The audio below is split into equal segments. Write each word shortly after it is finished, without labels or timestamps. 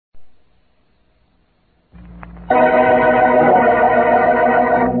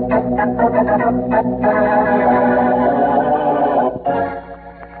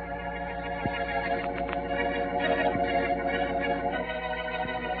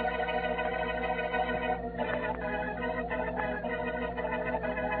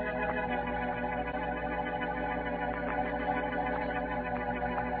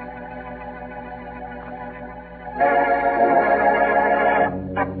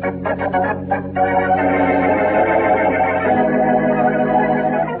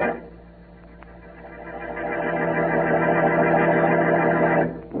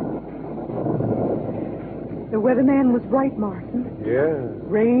The weatherman was right, Martin. Yeah.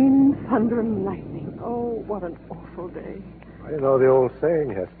 Rain, thunder, and lightning. Oh, what an awful day. I know the old saying,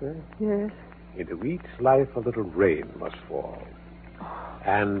 Hester. Yes. Into each life a little rain must fall.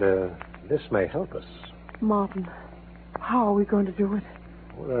 And this may help us. Martin, how are we going to do it?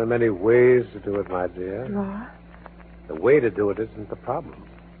 Well, there are many ways to do it, my dear. There are? The way to do it isn't the problem.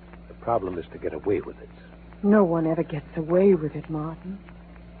 The problem is to get away with it. No one ever gets away with it, Martin.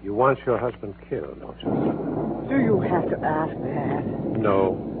 You want your husband killed, don't you? Do you have to ask that?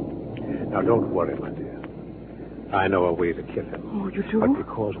 No. Now, don't worry, my dear. I know a way to kill him. Oh, you do? But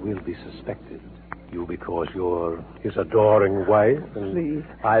because we'll be suspected. You because you're his adoring wife. And Please.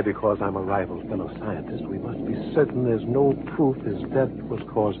 I because I'm a rival fellow scientist. We must be certain there's no proof his death was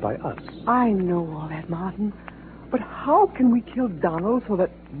caused by us. I know all that, Martin. But how can we kill Donald so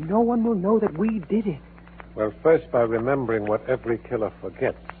that no one will know that we did it? Well, first by remembering what every killer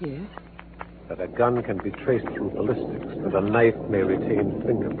forgets. Yes? That a gun can be traced through ballistics, that a knife may retain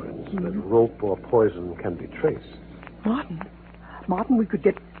fingerprints, that rope or poison can be traced. Martin, we could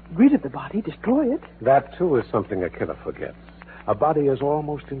get rid of the body, destroy it. That, too, is something a killer forgets. A body is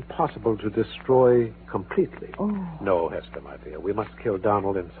almost impossible to destroy completely. Oh. No, Hester, my dear. We must kill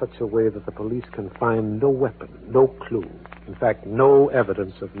Donald in such a way that the police can find no weapon, no clue. In fact, no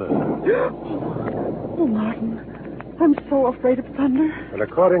evidence of murder. Oh, Martin, I'm so afraid of thunder. Well,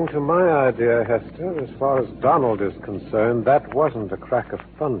 according to my idea, Hester, as far as Donald is concerned, that wasn't a crack of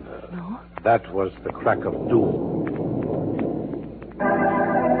thunder. No? That was the crack of doom.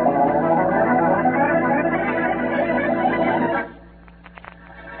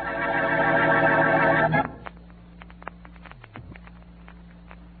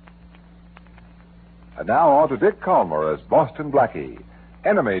 And now on to Dick Calmer as Boston Blackie.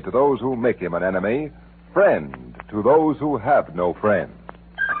 Enemy to those who make him an enemy. Friend to those who have no friend.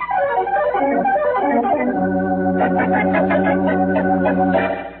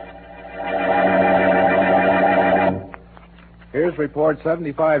 Here's report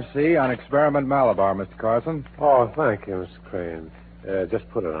 75C on Experiment Malabar, Mr. Carson. Oh, thank you, Mr. Crane. Just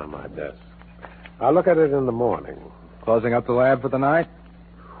put it on my desk. I'll look at it in the morning. Closing up the lab for the night?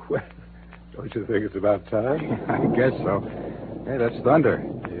 Well, don't you think it's about time? I guess so. Hey, that's thunder.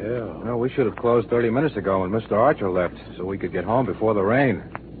 Yeah. Well, we should have closed 30 minutes ago when Mr. Archer left so we could get home before the rain.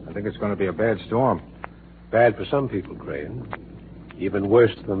 I think it's going to be a bad storm. Bad for some people, Crane. Even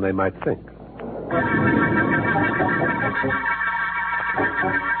worse than they might think.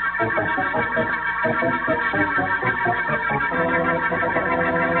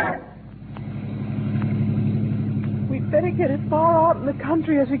 We'd better get as far out in the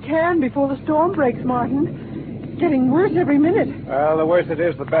country as we can before the storm breaks, Martin. It's getting worse every minute. Well, the worse it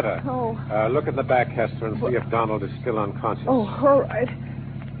is, the better. Oh. Look in the back, Hester, and see if Donald is still unconscious. Oh, all right.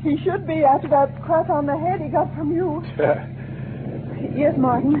 He should be after that crack on the head he got from you. Yes,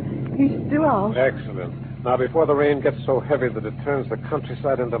 Martin. He's still out. Excellent. Now, before the rain gets so heavy that it turns the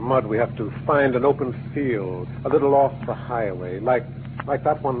countryside into mud, we have to find an open field, a little off the highway, like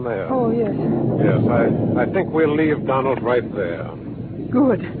that one there. Oh, yes. Yes, I think we'll leave Donald right there.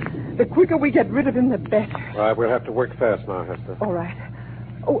 Good. The quicker we get rid of him, the better. All right, we'll have to work fast now, Hester. All right.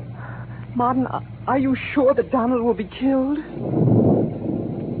 Oh, Martin, are you sure that Donald will be killed?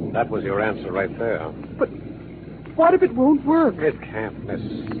 That was your answer right there. But what if it won't work? It can't miss.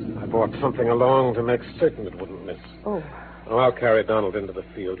 I brought something along to make certain it wouldn't miss. Oh. Oh, I'll carry Donald into the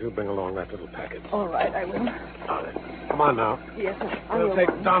field. You bring along that little package. All right, I will. All right. Come on now. Yes, I We'll will.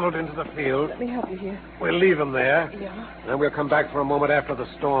 take Donald into the field. Let me help you here. We'll leave him there. Yeah. Then we'll come back for a moment after the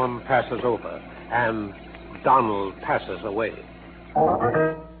storm passes over and Donald passes away.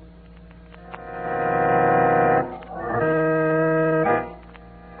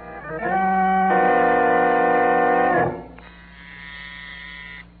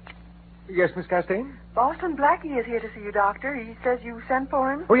 Yes, Miss Castaigne? Boston Blackie is here to see you, Doctor. He says you sent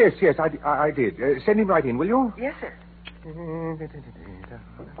for him. Oh, yes, I did. Send him right in, will you? Yes, sir.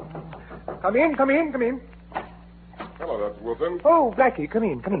 Come in. Hello, Dr. Wilson. Oh, Blackie, come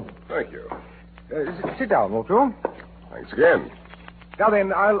in. Thank you. Sit down, won't you? Thanks again. Now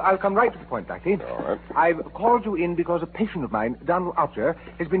then, I'll come right to the point, Blackie. All right. I've called you in because a patient of mine, Donald Archer,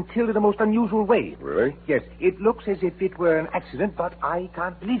 has been killed in a most unusual way. Really? Yes, it looks as if it were an accident, but I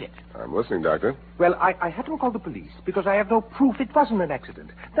can't believe it. I'm listening, Doctor. Well, I haven't called the police because I have no proof it wasn't an accident.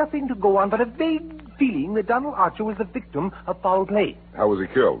 Nothing to go on but a vague feeling that Donald Archer was the victim of foul play. How was he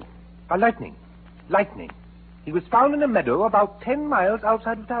killed? By lightning. Lightning. He was found in a meadow about 10 miles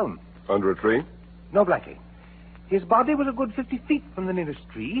outside of town. Under a tree? No, Blackie. His body was a good 50 feet from the nearest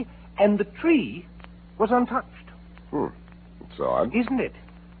tree, and the tree was untouched. It's odd. Isn't it?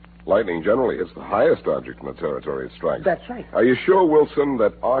 Lightning generally hits the highest object in the territory it strikes. That's right. Are you sure, Wilson,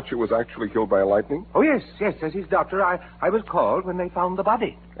 that Archer was actually killed by lightning? Oh, yes. As his doctor, I was called when they found the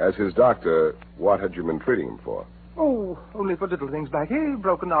body. As his doctor, what had you been treating him for? Oh, only for little things, Blackie.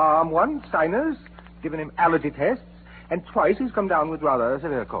 Broken arm once, sinus, given him allergy tests, and twice he's come down with rather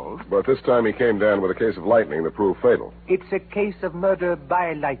severe cold. But this time he came down with a case of lightning that proved fatal. It's a case of murder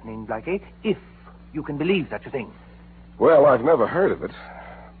by lightning, Blackie, if you can believe such a thing. Well, I've never heard of it,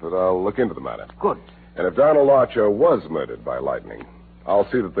 but I'll look into the matter. Good. And if Donald Archer was murdered by lightning, I'll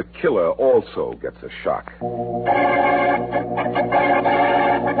see that the killer also gets a shock.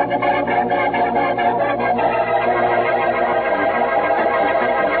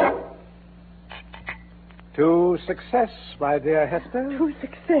 To success, my dear Hester. To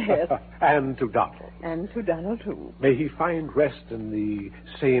success. And to Donald. And to Donald, too. May he find rest in the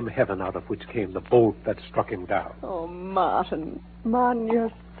same heaven out of which came the bolt that struck him down. Oh, Martin. Martin,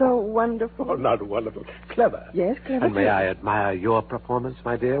 you're so wonderful. Oh, not wonderful. Clever. Yes, clever. And may I admire your performance,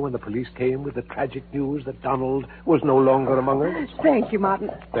 my dear, when the police came with the tragic news that Donald was no longer among us? Thank you, Martin.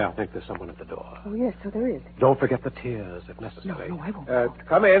 There, I think there's someone at the door. Oh, yes, so there is. Don't forget the tears, if necessary. No, I won't.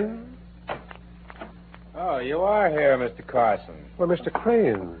 Come in. Oh, you are here, Mr. Carson. Well, Mr.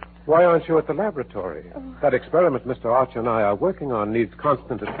 Crane, why aren't you at the laboratory? That experiment Mr. Archer and I are working on needs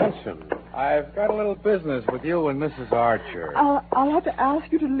constant attention. I've got a little business with you and Mrs. Archer. I'll have to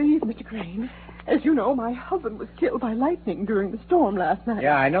ask you to leave, Mr. Crane. As you know, my husband was killed by lightning during the storm last night.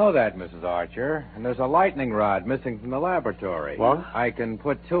 Yeah, I know that, Mrs. Archer. And there's a lightning rod missing from the laboratory. What? I can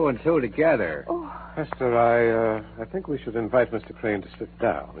put two and two together. Oh, Hester, I think we should invite Mr. Crane to sit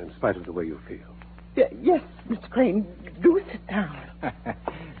down, in spite of the way you feel. yes, Mr. Crane, do sit down.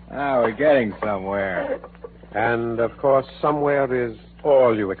 Oh, we're getting somewhere. And, of course, somewhere is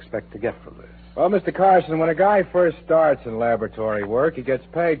all you expect to get from this. Well, Mr. Carson, when a guy first starts in laboratory work, he gets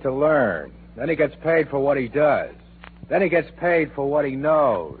paid to learn. Then he gets paid for what he does. Then he gets paid for what he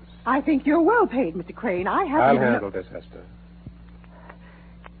knows. I think you're well paid, Mr. Crane. I haven't I'll even... handle this, Hester.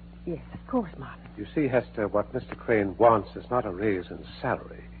 Yes, of course, Martin. You see, Hester, what Mr. Crane wants is not a raise in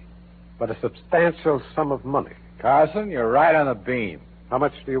salary, but a substantial sum of money. Carson, you're right on the beam. How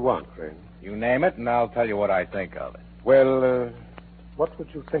much do you want, Crane? You name it, and I'll tell you what I think of it. Well, what would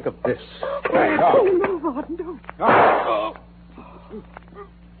you think of this? Hey, Oh, no. no, Martin, don't. Oh.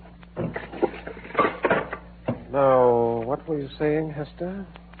 Now, what were you saying, Hester?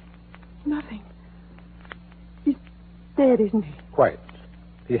 Nothing. He's dead, isn't he? Quite.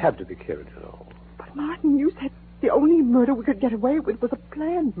 He had to be killed, you know. But, Martin, you said the only murder we could get away with was a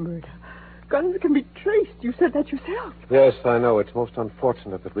planned murder. Guns can be traced. You said that yourself. Yes, I know. It's most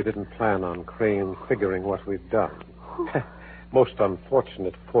unfortunate that we didn't plan on Crane figuring what we'd done. Most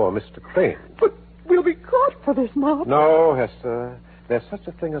unfortunate for Mr. Crane. But we'll be caught for this, Martin. No, Hester. There's such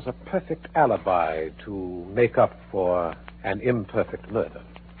a thing as a perfect alibi to make up for an imperfect murder.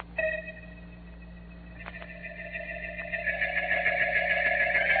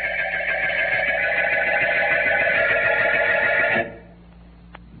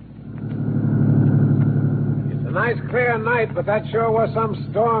 It's a nice, clear night, but that sure was some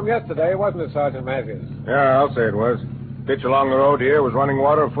storm yesterday, wasn't it, Sergeant Matthews? Yeah, I'll say it was. Ditch along the road here was running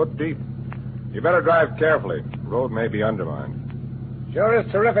water a foot deep. You better drive carefully. The road may be undermined. Sure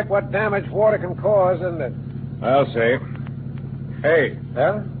is terrific what damage water can cause, isn't it? I'll say. Hey,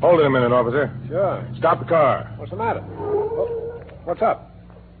 Yeah? hold it a minute, officer. Sure. Stop the car. What's the matter? Oh, what's up?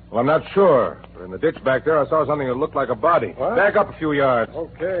 Well, I'm not sure, but in the ditch back there, I saw something that looked like a body. What? Back up a few yards.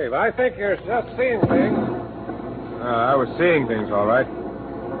 Okay, well, I think you're just seeing things. I was seeing things, all right.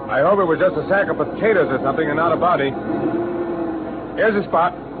 I hope it was just a sack of potatoes or something and not a body. Here's the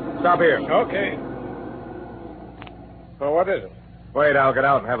spot. Stop here. Okay. So what is it? Wait, I'll get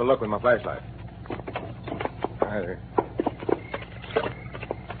out and have a look with my flashlight. There.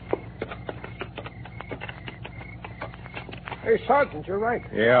 Hey, Sergeant, you're right.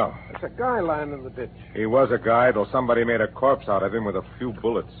 Yeah. There's a guy lying in the ditch. He was a guy, though somebody made a corpse out of him with a few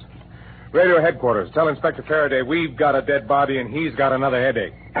bullets. Radio headquarters. Tell Inspector Faraday we've got a dead body and he's got another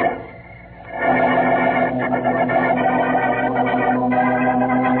headache.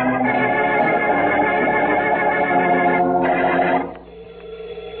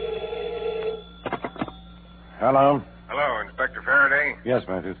 Faraday? Yes,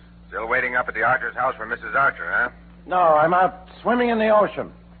 Matthews. Still waiting up at the Archer's house for Mrs. Archer, huh? No, I'm out swimming in the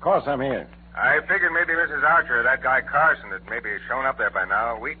ocean. Of course I'm here. I figured maybe Mrs. Archer, that guy Carson, that maybe has shown up there by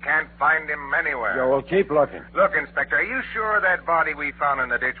now. We can't find him anywhere. Yeah, we'll keep looking. Look, Inspector, are you sure that body we found in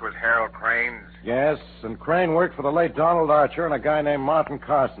the ditch was Harold Crane's? Yes, and Crane worked for the late Donald Archer and a guy named Martin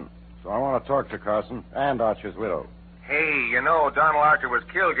Carson. So I want to talk to Carson and Archer's widow. Hey, you know, Donald Archer was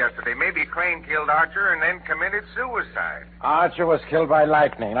killed yesterday. Maybe Crane killed Archer and then committed suicide. Archer was killed by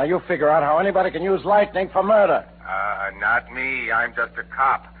lightning. Now, you figure out how anybody can use lightning for murder. Not me. I'm just a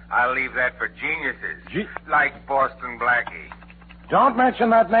cop. I'll leave that for geniuses. Like Boston Blackie. Don't mention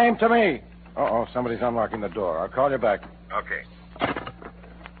that name to me. Uh-oh, somebody's unlocking the door. I'll call you back. Okay.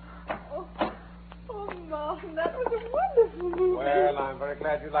 Oh, Martin, that was a wonderful movie. Well, I'm very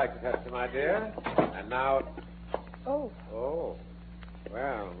glad you liked it, Hester, my dear. And now... Oh. Oh.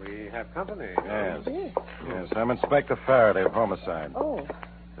 Well, we have company. Yes. Yes, I'm Inspector Faraday of Homicide. Oh.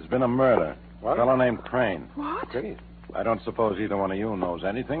 There's been a murder. What? A fellow named Crane. What? Crane? I don't suppose either one of you knows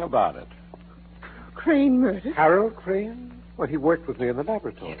anything about it. Crane murdered? Harold Crane? Well, he worked with me in the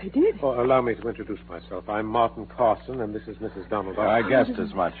laboratory. Yes, he did. Oh, allow me to introduce myself. I'm Martin Carson, and this is Mrs. Donald Archer. I guessed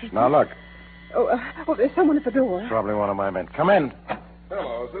as much. Now, look. Oh, there's someone at the door. Probably one of my men. Come in.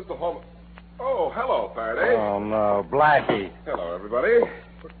 Hello, is this the home... Oh, hello, Faraday. Oh, no. Blackie. Hello, everybody.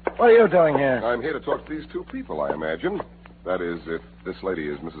 What are you doing here? I'm here to talk to these two people, I imagine. That is, if this lady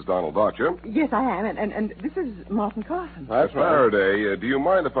is Mrs. Donald Archer. Yes, I am, and this is Martin Carson. That's right. Faraday, do you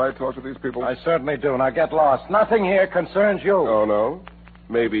mind if I talk to these people? I certainly do. Now, get lost. Nothing here concerns you. Oh, no?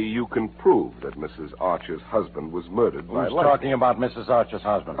 Maybe you can prove that Mrs. Archer's husband was murdered by Who's lightning. talking about Mrs. Archer's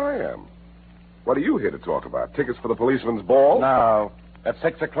husband? I am. What are you here to talk about? Tickets for the policeman's ball? No. At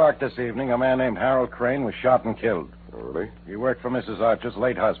 6 o'clock this evening, a man named Harold Crane was shot and killed. Oh, really? He worked for Mrs. Archer's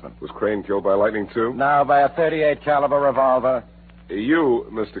late husband. Was Crane killed by lightning, too? Now, by a .38 caliber revolver. You,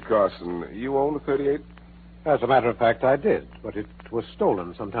 Mr. Carson, you own a .38? As a matter of fact, I did, but it was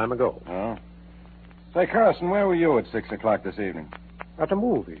stolen some time ago. Oh. Say, Carson, where were you at 6 o'clock this evening? At a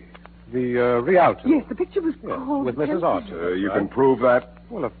movie. The Rialto. Yes, the picture was called... With Mrs. Archer. You can prove that?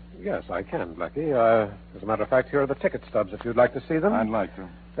 Well, yes, I can, Blackie. As a matter of fact, here are the ticket stubs if you'd like to see them. I'd like to.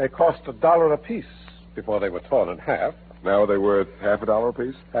 They cost $1 apiece before they were torn in half. Now they're worth $50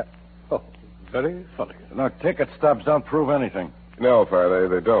 apiece? Oh, very funny. Look, ticket stubs don't prove anything. No,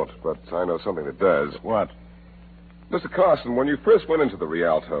 Faraday, they don't, but I know something that does. What? Mr. Carson, when you first went into the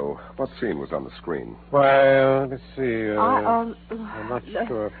Rialto, what scene was on the screen? Well, let's see. I'm not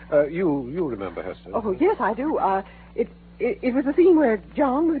sure. You remember, Hester? Oh, yes, I do. It was the scene where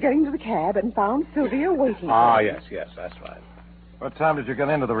John was getting to the cab and found Sylvia waiting. Yes, that's right. What time did you get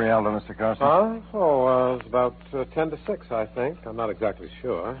into the Rialto, Mr. Carson? It was about 10 to 6, I think. I'm not exactly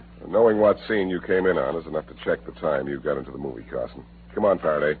sure. Knowing what scene you came in on is enough to check the time you got into the movie, Carson. Come on,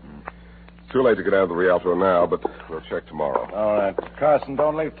 Faraday. It's too late to get out of the Rialto now, but we'll check tomorrow. All right. Carson,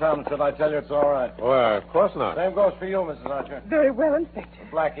 don't leave town until I tell you it's all right. Well, of course not. Same goes for you, Mrs. Archer. Very well, Inspector.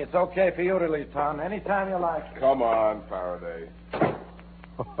 Blackie, it's okay for you to leave town anytime you like. Come on, Faraday.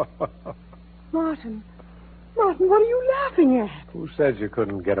 Martin, what are you laughing at? Who says you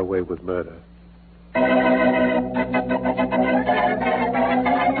couldn't get away with murder?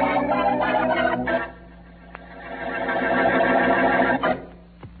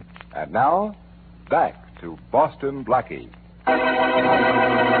 And now, back to Boston Blackie.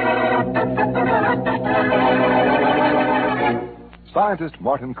 Scientist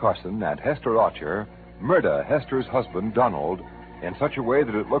Martin Carson and Hester Archer murder Hester's husband, Donald, in such a way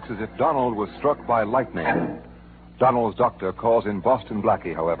that it looks as if Donald was struck by lightning. Donald's doctor calls in Boston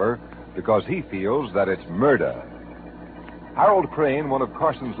Blackie, however, because he feels that it's murder. Harold Crane, one of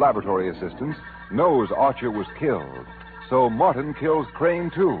Carson's laboratory assistants, knows Archer was killed. So Martin kills Crane,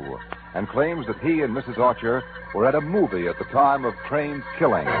 too, and claims that he and Mrs. Archer were at a movie at the time of Crane's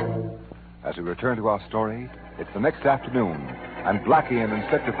killing. As we return to our story, it's the next afternoon, and Blackie and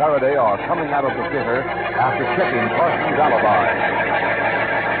Inspector Faraday are coming out of the theater after checking Carson's alibi.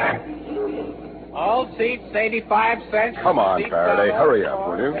 All seats, 85 cents. Come on, Faraday. Hurry up,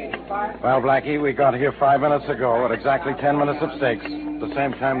 will you? Well, Blackie, we got here 5 minutes ago at exactly 10 minutes of 6, the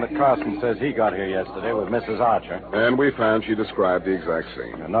same time that Carson says he got here yesterday with Mrs. Archer. And we found she described the exact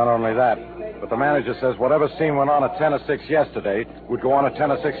scene. And not only that, but the manager says whatever scene went on at 10 to 6 yesterday would go on at 10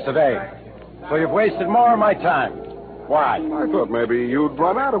 to 6 today. So you've wasted more of my time. Why? I thought maybe you'd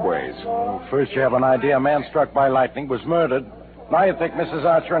run out of ways. First, you have an idea a man struck by lightning was murdered. Now you think Mrs.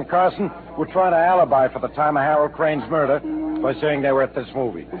 Archer and Carson were trying to alibi for the time of Harold Crane's murder by saying they were at this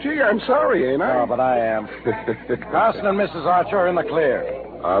movie. Gee, I'm sorry, ain't I? No, but I am. Carson and Mrs. Archer are in the clear.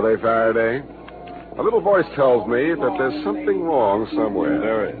 Are they, Faraday? A little voice tells me that there's something wrong somewhere.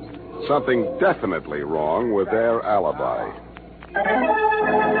 There is. Something definitely wrong with their alibi.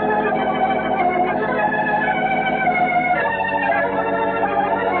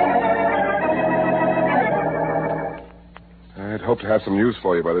 I'd hoped to have some news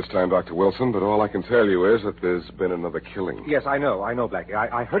for you by this time, Dr. Wilson, but all I can tell you is that there's been another killing. Yes, I know, Blackie.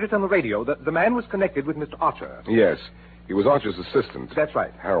 I heard it on the radio. The man was connected with Mr. Archer. Yes. He was Archer's assistant. That's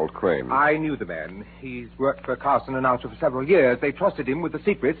right. Harold Crane. I knew the man. He's worked for Carson and Archer for several years. They trusted him with the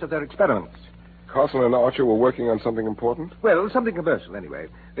secrets of their experiments. Carson and Archer were working on something important? Well, something commercial, anyway.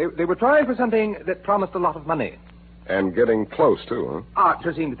 They were trying for something that promised a lot of money. And getting close, too, huh?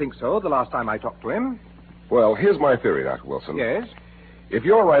 Archer seemed to think so the last time I talked to him. Well, here's my theory, Dr. Wilson. Yes? If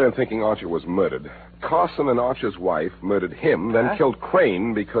you're right in thinking Archer was murdered, Carson and Archer's wife murdered him, then killed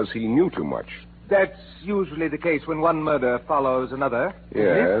Crane because he knew too much. That's usually the case when one murder follows another.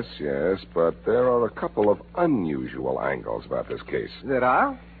 Yes, but there are a couple of unusual angles about this case. There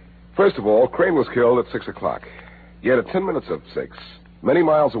are? First of all, Crane was killed at 6 o'clock. Yet at 10 minutes of 6, many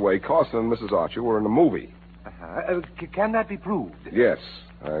miles away, Carson and Mrs. Archer were in a movie. Can that be proved? Yes.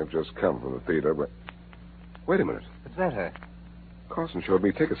 I've just come from the theater, but... Wait a minute. What's the matter? Carson showed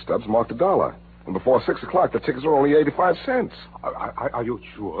me ticket stubs marked $1. And before 6 o'clock, the tickets were only 85 cents. Are you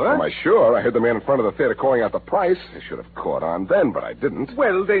sure? Am I sure? I heard the man in front of the theater calling out the price. I should have caught on then, but I didn't.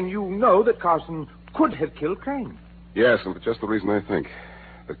 Well, then you know that Carson could have killed Crane. Yes, and for just the reason I think.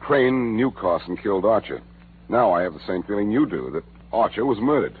 That Crane knew Carson killed Archer. Now I have the same feeling you do, that Archer was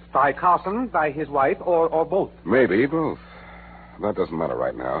murdered. By Carson, by his wife, or both? Maybe both. That doesn't matter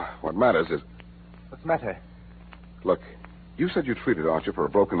right now. What matters is... What's the matter? Look, you said you treated Archer for a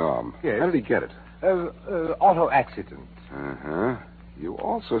broken arm. Yes. How did he get it? Auto accident. Uh-huh. You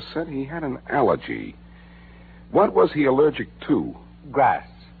also said he had an allergy. What was he allergic to? Grass.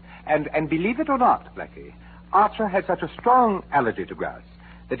 And believe it or not, Blackie, Archer had such a strong allergy to grass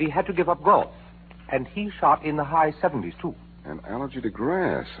that he had to give up golf. And he shot in the high 70s, too. An allergy to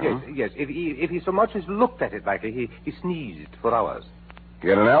grass, huh? Yes. If he so much as looked at it, Blackie, he sneezed for hours. He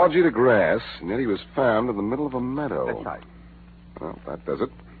had an allergy to grass, and yet he was found in the middle of a meadow. That's right. Well, that does it.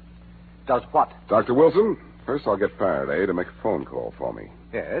 Does what? Dr. Wilson, first I'll get Faraday to make a phone call for me.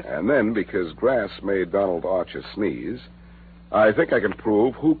 Yes? And then, because grass made Donald Archer sneeze, I think I can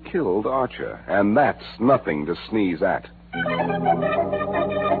prove who killed Archer. And that's nothing to sneeze at.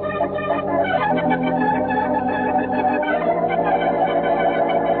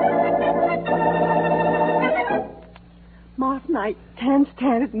 Martin, I can't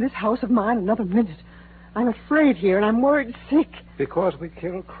stand it in this house of mine another minute. I'm afraid here, and I'm worried sick. Because we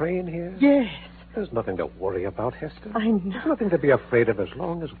killed Crane here? Yes. There's nothing to worry about, Hester. I know. There's nothing to be afraid of as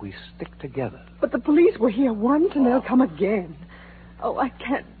long as we stick together. But the police were here once, and they'll come again. Oh, I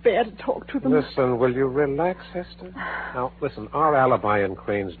can't bear to talk to them. Listen, will you relax, Hester? Now, listen, our alibi in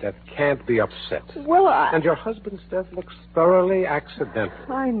Crane's death can't be upset. Well, And your husband's death looks thoroughly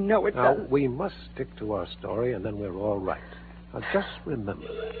accidental. I know it Now, does. we must stick to our story, and then we're all right. Now, just remember.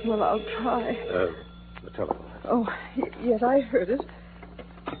 Well, I'll try. The telephone. Oh, yes, I heard it.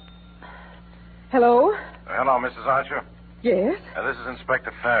 Hello? Hello, Mrs. Archer. Yes? This is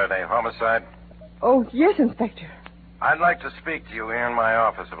Inspector Faraday, homicide. Oh, yes, Inspector. I'd like to speak to you here in my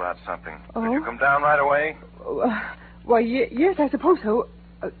office about something. Oh? Could you come down right away? Why, yes, I suppose so.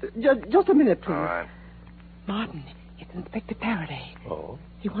 Just a minute, please. All right. Martin, it's Inspector Faraday. Oh?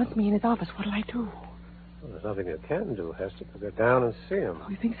 He wants me in his office. What'll I do? Well, there's nothing you can do, Hester, but go down and see him. Oh,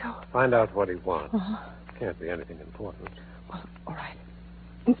 you think so? Find out what he wants. Uh-huh. Can't be anything important. Well, all right.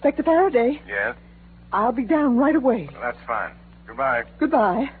 Inspector Faraday, Yes? I'll be down right away. Well, that's fine. Goodbye.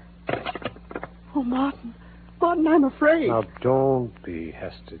 Goodbye. Oh, Martin. Martin, I'm afraid. Now, don't be,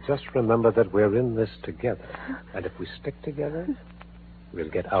 Hester. Just remember that we're in this together. And if we stick together, we'll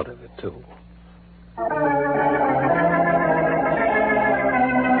get out of it, too.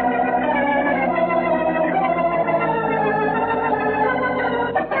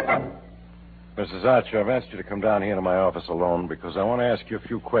 Mrs. Archer, I've asked you to come down here to my office alone because I want to ask you a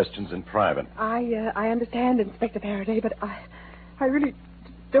few questions in private. I understand, Inspector Faraday, but I really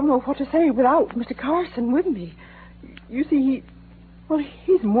don't know what to say without Mr. Carson with me. You see,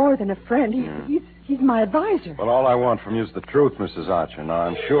 he's more than a friend. He's my advisor. Well, all I want from you is the truth, Mrs. Archer. Now,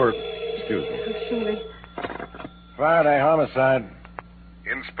 I'm sure... Excuse me. Oh, surely. Faraday, homicide.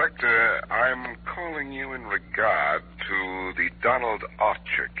 Inspector, I'm calling you in regard to the Donald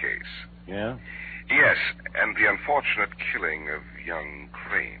Archer case. Yeah? Yes, and the unfortunate killing of young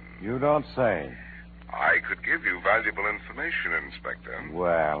Crane. You don't say. I could give you valuable information, Inspector.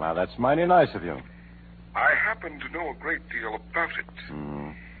 Well, now, that's mighty nice of you. I happen to know a great deal about it.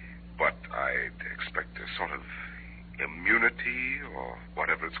 Mm. but I'd expect a sort of immunity or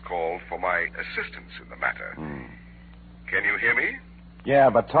whatever it's called for my assistance in the matter. Can you hear me? Yeah,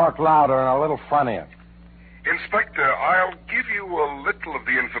 but talk louder and a little funnier. Inspector, I'll give you a little of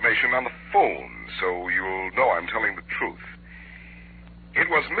the information on the phone so you'll know I'm telling the truth. It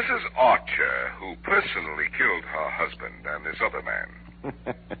was Mrs. Archer who personally killed her husband and this other man.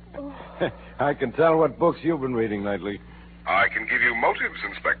 I can tell what books you've been reading lately. I can give you motives,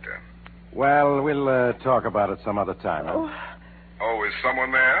 Inspector. Well, we'll talk about it some other time. Huh? Oh, is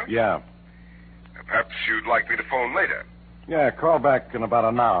someone there? Yeah. Perhaps you'd like me to phone later. Yeah, call back in about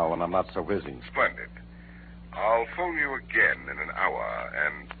an hour when I'm not so busy. Splendid. I'll phone you again in an hour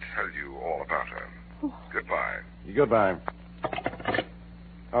and tell you all about her. Goodbye. Goodbye.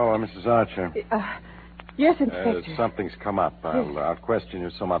 Oh, Mrs. Archer. Yes, Inspector. Something's come up. I'll question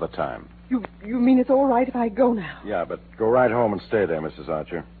you some other time. You mean it's all right if I go now? Yeah, but go right home and stay there, Mrs.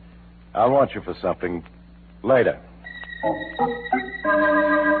 Archer. I'll want you for something later.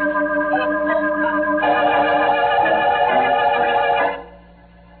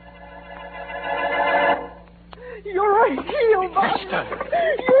 You're a heel, Hester!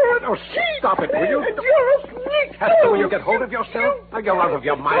 You're a Stop it, will you? You're a sneak! Hester, will you get hold of yourself? Now, you're out of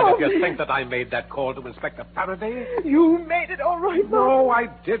your mind if you think that I made that call to Inspector Faraday. You made it all right, Bob. No, I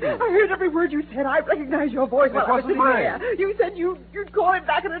didn't. I heard every word you said. I recognized your voice while I was wasn't sitting mine. there. You said you'd call him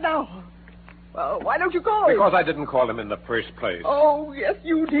back in an hour. Well, why don't you call him? Because I didn't call him in the first place. Oh, yes,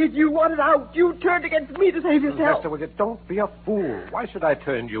 you did. You wanted out. You turned against me to save yourself. Hester, will you don't be a fool. Why should I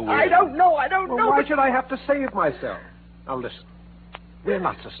turn you in? I don't know. Why should I have to save myself? Now, listen. We're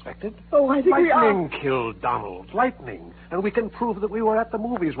not suspected. Oh, I think we are. Lightning killed Donald. Lightning. And we can prove that we were at the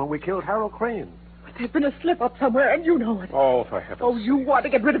movies when we killed Harold Crane. But there's been a slip-up somewhere, and you know it. Oh, for heaven's Oh, you want to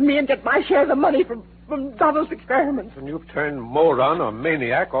get rid of me and get my share of the money from Donald's experiments. And you've turned moron or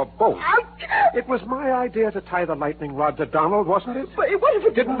maniac or both. Ouch! It was my idea to tie the lightning rod to Donald, wasn't it? But what if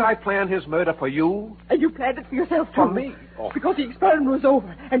it Didn't I plan his murder for you? And you planned it for yourself, too. For me? Oh. Because the experiment was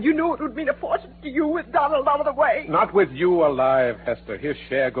over, and you knew it would mean a fortune to you with Donald out of the way. Not with you alive, Hester. His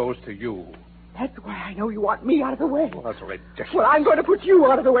share goes to you. That's why I know you want me out of the way. Well, that's ridiculous. Well, I'm going to put you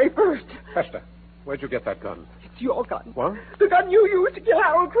out of the way first. Hester, where'd you get that gun? It's your gun. What? The gun you used to kill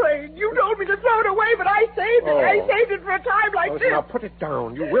Harold Crane. You told me to throw it away, but I saved it. Oh. I saved it for a time like this. Now, put it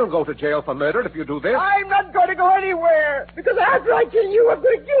down. You will go to jail for murder if you do this. I'm not going to go anywhere, because after I kill you, I'm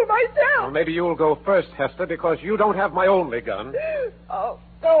going to kill myself. Well, maybe you'll go first, Hester, because you don't have my only gun. Oh,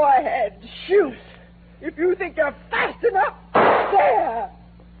 go ahead. Shoot. If you think you're fast enough, there.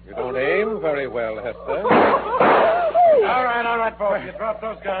 You don't aim very well, Hester. All right, folks. You drop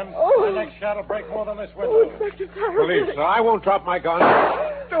those guns. Oh. My next shot will break more than this Oh, window. Inspector Faraday. Police, I won't drop my gun.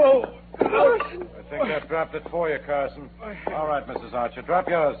 Oh. I think I've dropped it for you, Carson. All right, Mrs. Archer, drop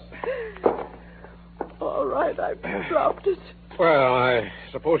yours. All right, I've dropped it. Well, I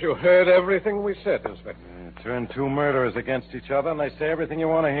suppose you heard everything we said, Inspector. Turn two murderers against each other, and they say everything you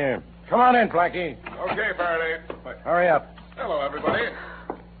want to hear. Come on in, Blackie. Okay, Faraday. Hurry up. Hello, everybody.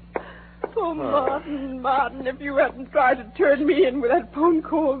 Oh, Martin, if you hadn't tried to turn me in with that phone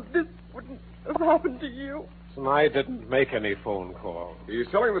call, this wouldn't have happened to you. And I didn't make any phone call. He's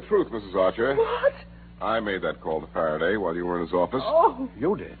telling the truth, Mrs. Archer. What? I made that call to Faraday while you were in his office. Oh,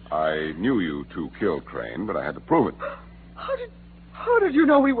 You did? I knew you two killed Crane, but I had to prove it. how did you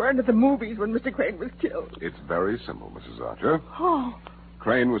know we weren't at the movies when Mr. Crane was killed? It's very simple, Mrs. Archer. Oh,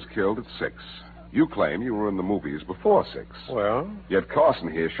 Crane was killed at 6. You claim you were in the movies before 6. Well? Yet Carson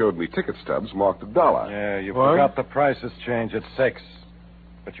here showed me ticket stubs marked $1. Yeah, you What? forgot the prices change at 6.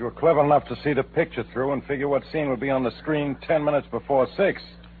 But you were clever enough to see the picture through and figure what scene would be on the screen 10 minutes before 6.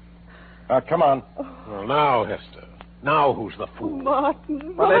 Come on. Well, now, Hester. Now who's the fool?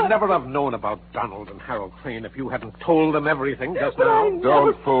 Martin. Well, they'd never have known about Donald and Harold Crane if you hadn't told them everything just But I now. never-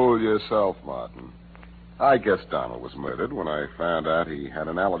 Don't fool yourself, Martin. I guess Donald was murdered when I found out he had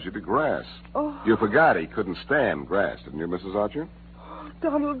an allergy to grass. Oh, You forgot he couldn't stand grass, didn't you, Mrs. Archer?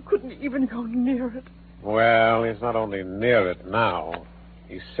 Donald couldn't even go near it. Well, he's not only near it now,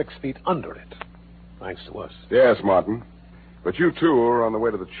 he's 6 feet under it. Thanks to us. Yes, Martin. But you two were on the way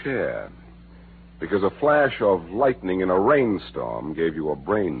to the chair. Because a flash of lightning in a rainstorm gave you a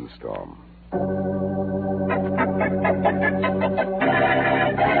brainstorm.